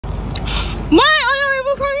My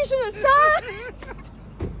honorable commissioner, sir.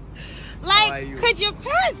 Like, could your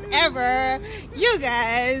parents ever? You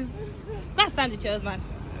guys, that's not the chairs, man.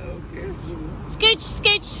 Okay.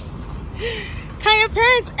 Sketch. Can your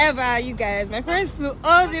parents ever? You guys, my parents flew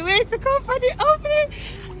all the way to come for the opening.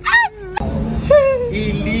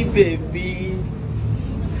 Hilly baby,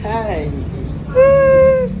 hi.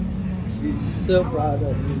 So proud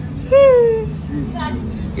of you.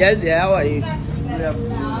 Yes, yeah, how are you?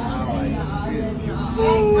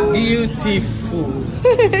 Beautiful.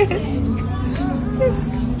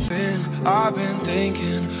 I've been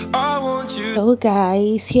thinking I want you. So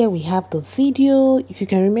guys, here we have the video. If you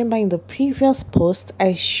can remember, in the previous post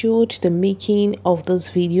I showed the making of this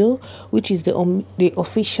video, which is the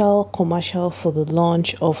official commercial for the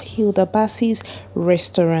launch of Hilda Baci's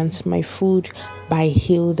restaurant, My Food by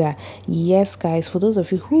Hilda. Yes guys, for those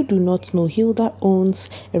of you who do not know, Hilda owns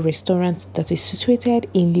a restaurant that is situated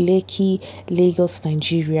in Lekki, Lagos,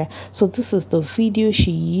 Nigeria. So this is the video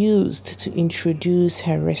she used to introduce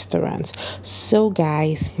her restaurant. So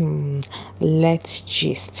guys, let's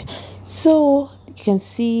gist. So you can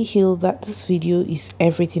see Hilda, this video is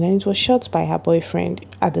everything, and it was shot by her boyfriend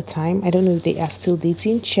at the time. I don't know if they are still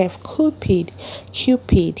dating, Chef Cupid.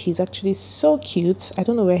 He's actually so cute. I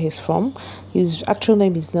don't know where he's from. His actual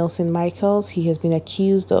name is Nelson Michaels. He has been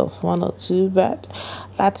accused of one or two, but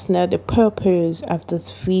that's not the purpose of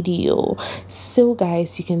this video. So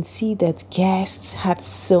guys, you can see that guests had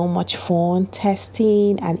so much fun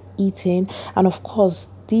testing and eating, and of course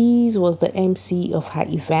this was the MC of her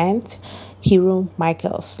event, Hero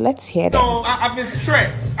Michaels. Let's hear that. No, I've been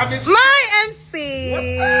stressed. My MC.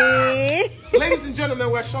 Ladies and gentlemen,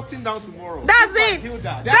 we're shutting down tomorrow. That's it.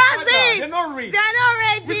 Hilda. That's it. They're not ready.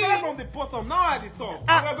 We started from the bottom, now at the top.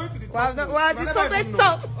 We're going to the top. Well, the top is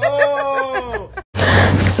top. Oh.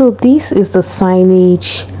 So this is the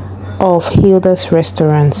signage of Hilda's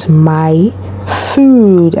restaurant, My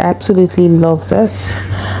Food. I absolutely love this.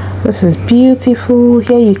 This is beautiful.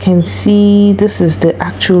 Here you can see this is the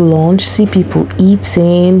actual launch. See people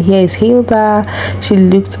eating. Here is Hilda. She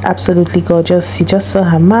looked absolutely gorgeous. You just saw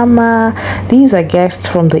her mama. These are guests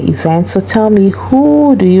from the event. So tell me,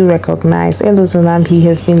 who do you recognize? Hello Zonam, he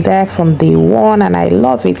has been there from day one and I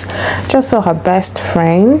love it. Just saw her best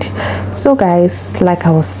friend. So guys, like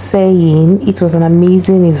I was saying, it was an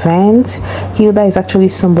amazing event. Hilda is actually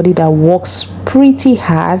somebody that works pretty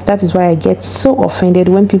hard. That is why I get so offended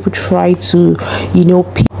when people try to, you know,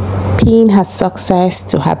 pin her success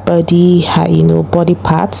to her body, her, body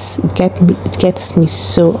parts. It gets me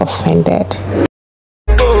so offended.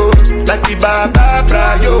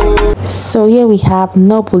 So here we have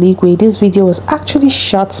Noble Igwe. This video was actually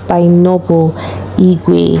shot by Noble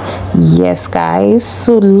Igwe. Yes guys,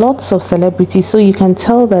 so lots of celebrities. So you can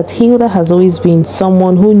tell that Hilda has always been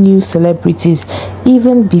someone who knew celebrities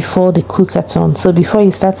even before the cookathon. So before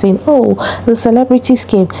you start saying, oh, the celebrities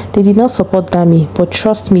came, they did not support Dami, but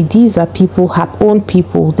trust me, these are people, her own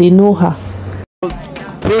people. They know her.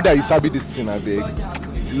 Hilda, you sabi this thing, I beg.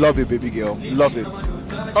 Love it, baby girl. Love it.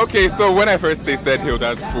 Okay, so when I first tasted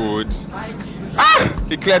Hilda's food,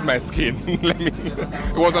 it cleared my skin.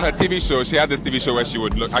 It was on her TV show. She had this TV show where she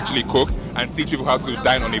would actually cook and teach people how to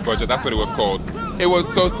dine on a budget. That's what it was called. It was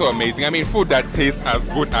so amazing. I mean, food that tastes as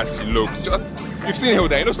good as she looks. You've seen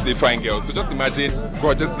Hilda, you know she's a fine girl. So just imagine,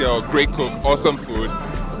 gorgeous girl, great cook, awesome food.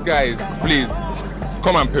 Guys, please,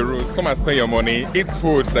 come and peruse, come and spend your money. Eat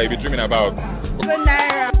food that you've been dreaming about.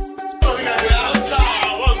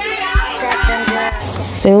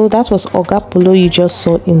 So that was Oga Polo you just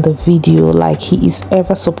saw in the video. Like, he is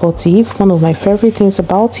ever supportive. One of my favorite things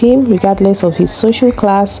about him, regardless of his social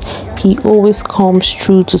class, he always comes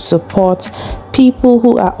through to support people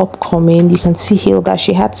who are upcoming. You can see Hilda,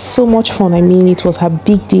 she had so much fun. I mean, it was her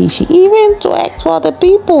big day. She even twerked for the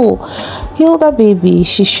people. Hilda baby,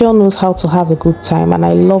 she sure knows how to have a good time, and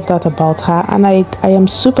I love that about her. And I am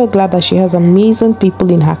super glad that she has amazing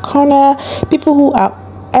people in her corner, people who are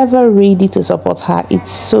ever ready to support her. It's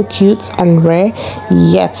so cute and rare.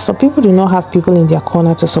 Yes, so people do not have people in their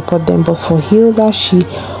corner to support them, but for Hilda, she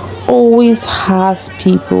always has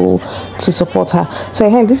people to support her. So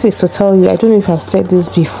again, this is to tell you, I don't know if I've said this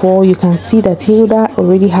before, you can see that Hilda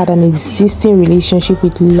already had an existing relationship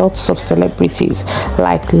with lots of celebrities,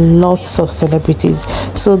 like lots of celebrities.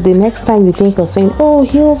 So the next time you think of saying, oh,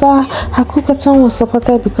 Hilda, her cookathon was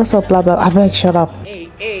supported because of blah blah, I beg, shut up.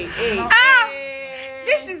 Hey.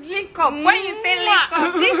 This is link up. When you say link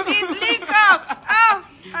up, this is link up. Oh.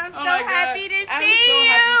 I'm so happy to see you. I'm so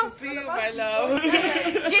happy to see you, my love.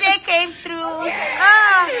 Jide came through.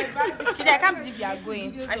 Ah, Jide, I can't believe you are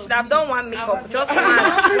going. I should have done one makeup, just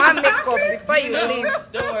one makeup before you leave.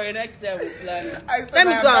 Don't worry, next time we'll plan it. Let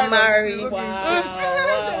me do a marry. Wow.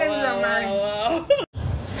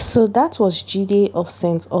 So that was Jide of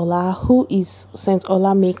Saint Ola, who is Saint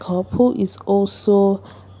Ola Makeup, who is also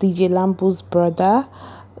DJ Lambo's brother.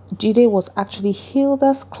 Jide was actually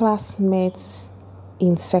Hilda's classmate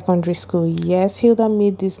in secondary school. Yes, Hilda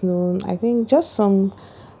made this known, I think just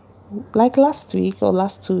like last week or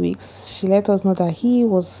last 2 weeks. She let us know that he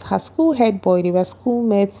was her school head boy. They were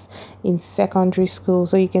schoolmates in secondary school.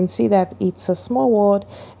 So you can see that it's a small world.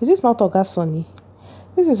 Is this not Ogasoni?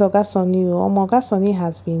 This is Ogasoni. Ogasoni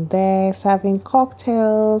has been there serving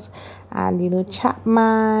cocktails and, you know,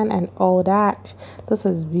 Chapman and all that. This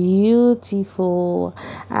is beautiful.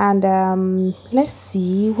 And let's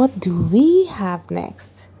see, what do we have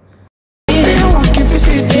next?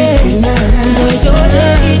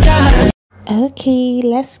 Okay,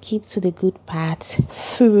 let's skip to the good part.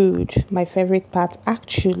 Food. My favorite part,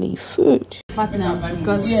 actually, food. Fat now,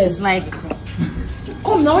 because it's like...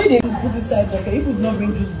 Come now, they put inside, okay? You could not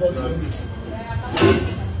bring juice bottle.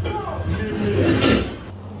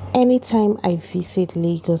 Anytime I visit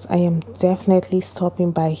Lagos, I am definitely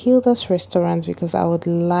stopping by Hilda's restaurant because I would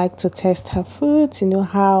like to test her food to know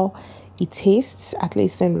how it tastes, at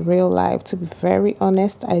least in real life. To be very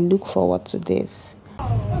honest, I look forward to this.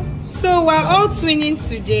 So we're all twinning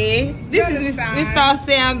today. This is Mr. Ose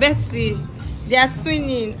and Betsy. They are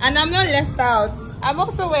twinning, and I'm not left out. I'm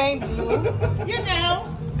also wearing blue. You know.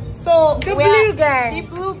 So The blue guy. The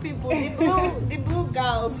blue people, the blue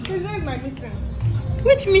girls. This is my meeting.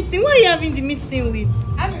 Which meeting? What are you having the meeting with?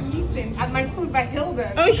 I'm a meeting at my food by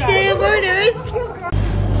Hilda. Oh, shea borders.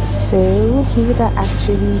 So Hilda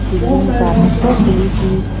actually believed that the first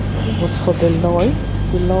delivery was for the Lloyds.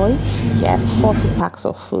 The Lloyds, yes, 40 packs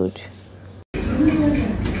of food.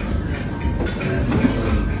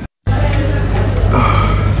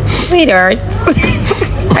 Sweetheart,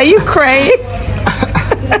 are you crying?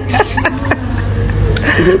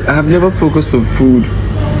 I have never focused on food.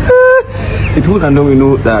 The people that know me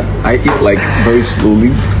know that I eat like very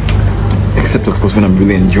slowly, except of course when I'm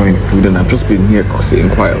really enjoying food, and I've just been here sitting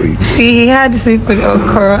quietly. See, he had seafood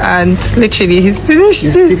okra and literally he's finished.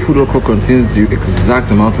 This seafood okra contains the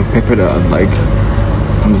exact amount of pepper that I like,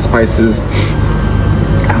 and the spices,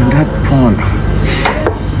 and that prawn.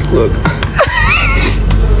 Look.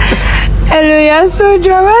 Hello, you're so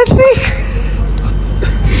dramatic.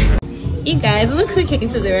 You guys, look who came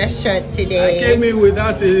to the restaurant today. I came in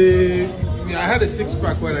without I had a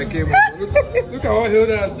six-pack when I came in. Look at what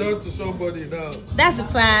Hilda has done to somebody now. That's the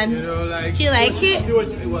plan. You know, like... Do you like it? It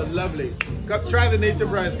was lovely. Try the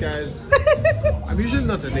native rice, guys. I'm usually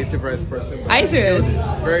not a native rice person. But I should.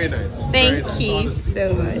 Very nice. Thank Very nice, you honestly.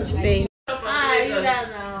 so much. Thank you.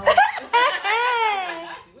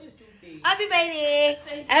 Happy birthday!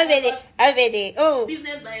 Happy birthday! Happy birthday! Oh,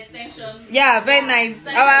 business by extension. Yeah, very nice.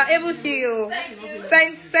 I was able to see you.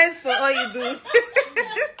 Thanks for all you do.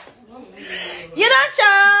 You don't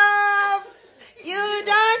chop. You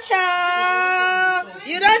don't chop.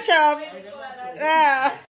 You don't chop.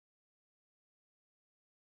 Yeah.